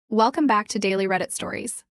Welcome back to Daily Reddit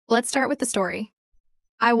Stories. Let's start with the story.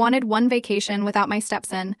 I wanted one vacation without my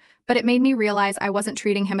stepson, but it made me realize I wasn't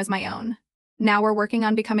treating him as my own. Now we're working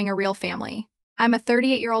on becoming a real family. I'm a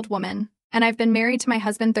 38-year-old woman, and I've been married to my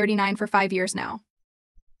husband 39 for 5 years now.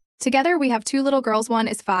 Together we have two little girls, one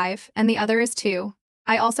is 5 and the other is 2.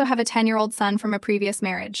 I also have a 10-year-old son from a previous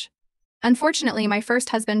marriage. Unfortunately, my first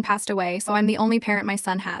husband passed away, so I'm the only parent my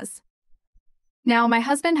son has. Now, my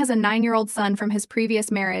husband has a 9-year-old son from his previous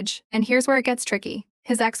marriage, and here's where it gets tricky.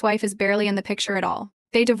 His ex-wife is barely in the picture at all.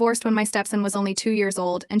 They divorced when my stepson was only 2 years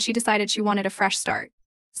old, and she decided she wanted a fresh start.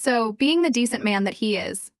 So, being the decent man that he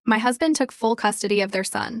is, my husband took full custody of their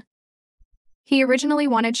son. He originally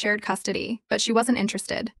wanted shared custody, but she wasn't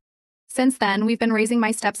interested. Since then, we've been raising my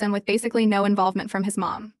stepson with basically no involvement from his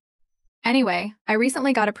mom. Anyway, I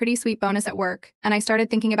recently got a pretty sweet bonus at work, and I started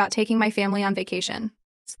thinking about taking my family on vacation.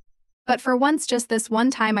 But for once, just this one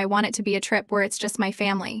time, I want it to be a trip where it's just my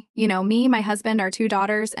family. You know, me, my husband, our 2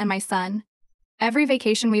 daughters, and my son. Every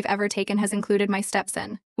vacation we've ever taken has included my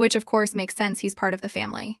stepson, which of course makes sense, he's part of the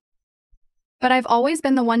family. But I've always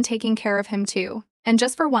been the one taking care of him too, and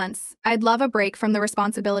just for once, I'd love a break from the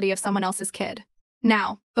responsibility of someone else's kid.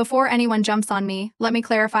 Now, before anyone jumps on me, let me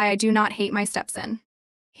clarify, I do not hate my stepson.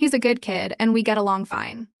 He's a good kid, and we get along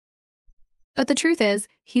fine. But the truth is,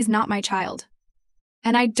 he's not my child.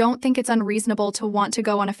 And I don't think it's unreasonable to want to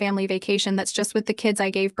go on a family vacation that's just with the kids I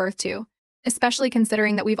gave birth to, especially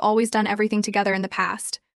considering that we've always done everything together in the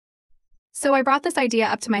past. So I brought this idea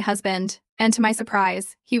up to my husband, and to my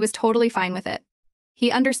surprise, he was totally fine with it. He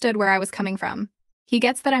understood where I was coming from. He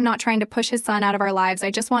gets that I'm not trying to push his son out of our lives, I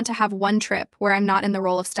just want to have one trip where I'm not in the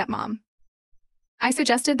role of stepmom. I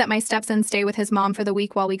suggested that my stepson stay with his mom for the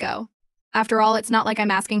week while we go. After all, it's not like I'm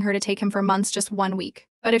asking her to take him for months, just 1 week.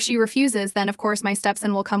 But if she refuses, then of course my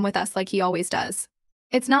stepson will come with us like he always does.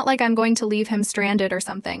 It's not like I'm going to leave him stranded or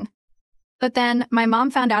something. But then, my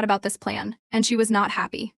mom found out about this plan, and she was not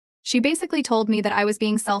happy. She basically told me that I was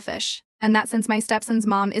being selfish, and that since my stepson's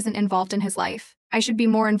mom isn't involved in his life, I should be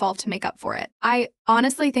more involved to make up for it. I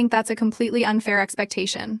honestly think that's a completely unfair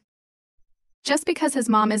expectation. Just because his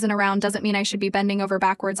mom isn't around doesn't mean I should be bending over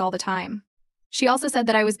backwards all the time. She also said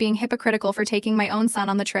that I was being hypocritical for taking my own son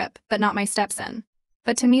on the trip, but not my stepson.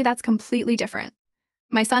 But to me, that's completely different.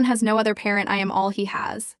 My son has no other parent, I am all he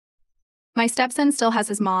has. My stepson still has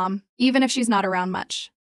his mom, even if she's not around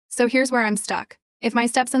much. So here's where I'm stuck. If my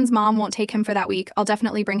stepson's mom won't take him for that week, I'll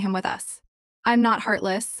definitely bring him with us. I'm not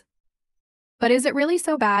heartless. But is it really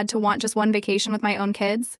so bad to want just one vacation with my own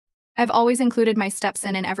kids? I've always included my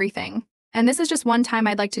stepson in everything, and this is just one time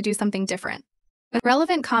I'd like to do something different. With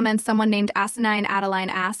relevant comments, someone named Asinine Adeline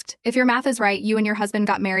asked, if your math is right, you and your husband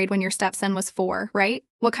got married when your stepson was 4, right?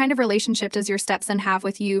 What kind of relationship does your stepson have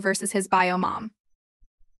with you versus his bio mom?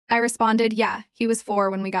 I responded, yeah, he was 4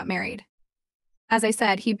 when we got married. As I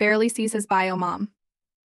said, he barely sees his bio mom.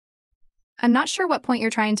 I'm not sure what point you're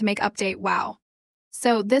trying to make. Update, wow.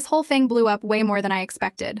 So this whole thing blew up way more than I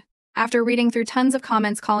expected. After reading through tons of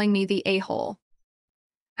comments calling me the a-hole,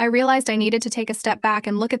 I realized I needed to take a step back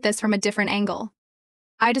and look at this from a different angle.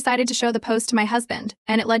 I decided to show the post to my husband,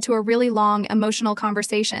 and it led to a really long, emotional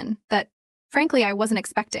conversation that, frankly, I wasn't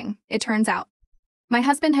expecting, it turns out. My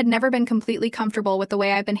husband had never been completely comfortable with the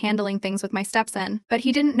way I've been handling things with my stepson, but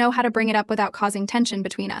he didn't know how to bring it up without causing tension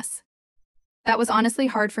between us. That was honestly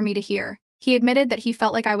hard for me to hear. He admitted that he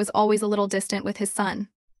felt like I was always a little distant with his son.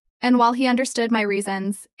 And while he understood my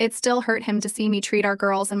reasons, it still hurt him to see me treat our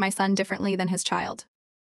girls and my son differently than his child.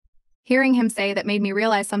 Hearing him say that made me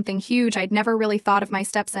realize something huge. I'd never really thought of my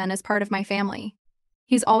stepson as part of my family.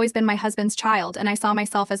 He's always been my husband's child, and I saw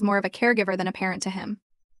myself as more of a caregiver than a parent to him.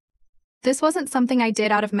 This wasn't something I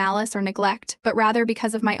did out of malice or neglect, but rather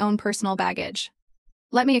because of my own personal baggage.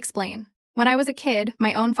 Let me explain. When I was a kid,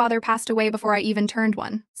 my own father passed away before I even turned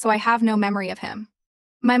 1, so I have no memory of him.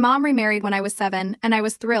 My mom remarried when I was 7, and I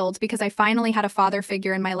was thrilled because I finally had a father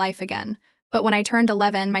figure in my life again. But when I turned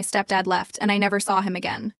 11, my stepdad left, and I never saw him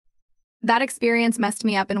again. That experience messed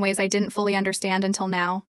me up in ways I didn't fully understand until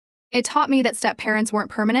now. It taught me that step-parents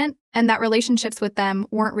weren't permanent, and that relationships with them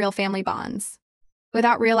weren't real family bonds.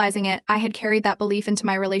 Without realizing it, I had carried that belief into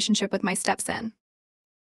my relationship with my stepson.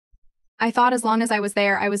 I thought as long as I was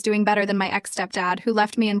there, I was doing better than my ex-stepdad, who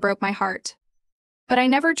left me and broke my heart. But I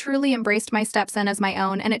never truly embraced my stepson as my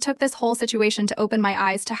own, and it took this whole situation to open my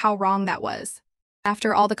eyes to how wrong that was.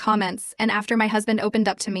 After all the comments, and after my husband opened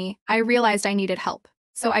up to me, I realized I needed help.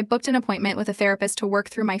 So I booked an appointment with a therapist to work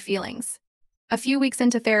through my feelings. A few weeks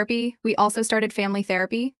into therapy, we also started family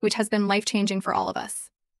therapy, which has been life-changing for all of us.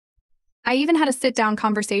 I even had a sit-down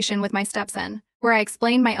conversation with my stepson, where I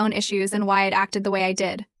explained my own issues and why I'd acted the way I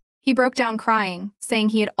did. He broke down crying, saying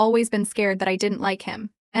he had always been scared that I didn't like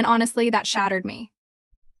him, and honestly, that shattered me.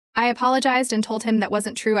 I apologized and told him that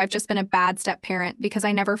wasn't true. I've just been a bad step-parent because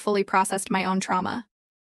I never fully processed my own trauma.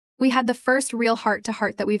 We had the first real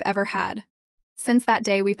heart-to-heart that we've ever had. Since that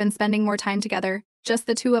day, we've been spending more time together, just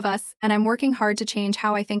the two of us, and I'm working hard to change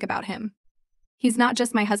how I think about him. He's not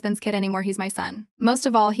just my husband's kid anymore, he's my son. Most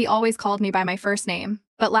of all, he always called me by my first name,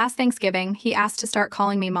 but last Thanksgiving, he asked to start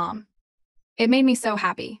calling me Mom. It made me so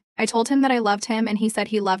happy. I told him that I loved him and he said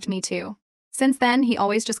he loved me too. Since then, he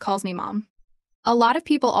always just calls me Mom. A lot of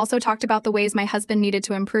people also talked about the ways my husband needed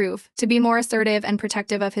to improve, to be more assertive and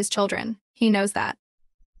protective of his children. He knows that.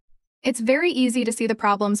 It's very easy to see the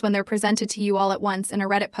problems when they're presented to you all at once in a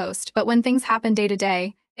Reddit post, but when things happen day to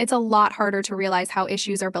day, it's a lot harder to realize how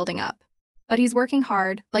issues are building up. But he's working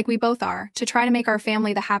hard, like we both are, to try to make our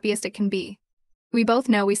family the happiest it can be. We both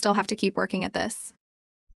know we still have to keep working at this.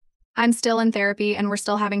 I'm still in therapy and we're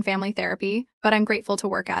still having family therapy, but I'm grateful to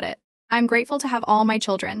work at it. I'm grateful to have all my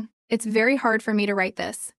children. It's very hard for me to write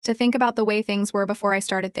this, to think about the way things were before I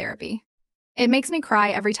started therapy. It makes me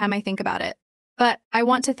cry every time I think about it. But I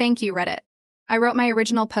want to thank you, Reddit. I wrote my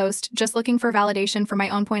original post just looking for validation from my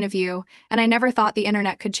own point of view, and I never thought the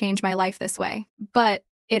internet could change my life this way. But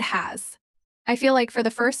it has. I feel like for the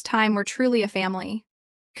first time we're truly a family.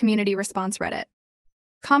 Community response Reddit.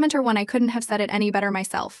 Commenter 1: I couldn't have said it any better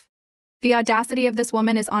myself. The audacity of this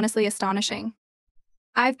woman is honestly astonishing.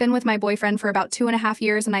 I've been with my boyfriend for about 2.5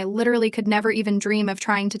 years and I literally could never even dream of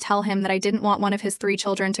trying to tell him that I didn't want one of his 3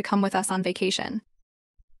 children to come with us on vacation.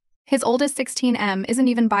 His oldest 16M isn't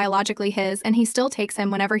even biologically his and he still takes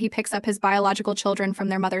him whenever he picks up his biological children from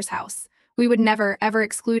their mother's house. We would never, ever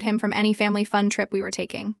exclude him from any family fun trip we were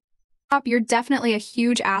taking. You're definitely a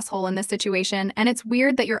huge asshole in this situation, and it's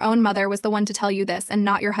weird that your own mother was the one to tell you this and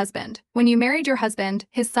not your husband. When you married your husband,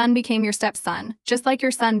 his son became your stepson, just like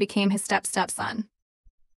your son became his stepson.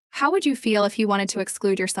 How would you feel if he wanted to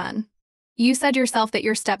exclude your son? You said yourself that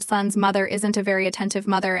your stepson's mother isn't a very attentive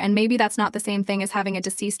mother, and maybe that's not the same thing as having a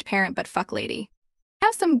deceased parent, but fuck lady.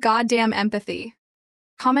 Have some goddamn empathy.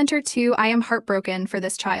 Commenter 2: I am heartbroken for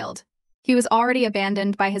this child. He was already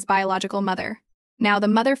abandoned by his biological mother. Now the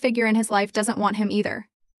mother figure in his life doesn't want him either.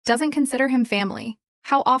 Doesn't consider him family.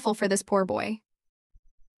 How awful for this poor boy.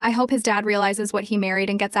 I hope his dad realizes what he married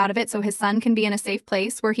and gets out of it so his son can be in a safe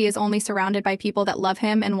place where he is only surrounded by people that love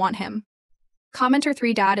him and want him. Commenter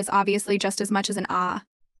 3: Dad is obviously just as much as an ah.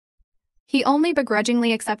 He only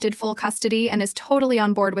begrudgingly accepted full custody and is totally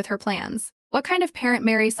on board with her plans. What kind of parent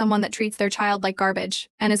marries someone that treats their child like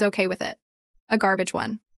garbage and is okay with it? A garbage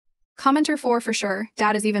one. Commenter 4: For sure,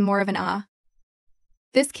 Dad is even more of an ah.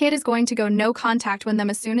 This kid is going to go no contact with them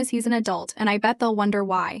as soon as he's an adult, and I bet they'll wonder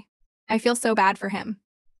why. I feel so bad for him.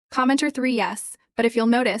 Commenter 3: Yes, but if you'll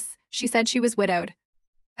notice, she said she was widowed.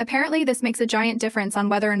 Apparently this makes a giant difference on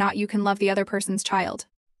whether or not you can love the other person's child.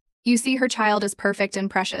 You see her child as perfect and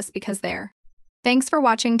precious because they're. Thanks for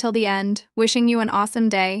watching till the end, wishing you an awesome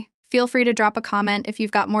day. Feel free to drop a comment if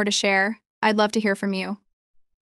you've got more to share. I'd love to hear from you.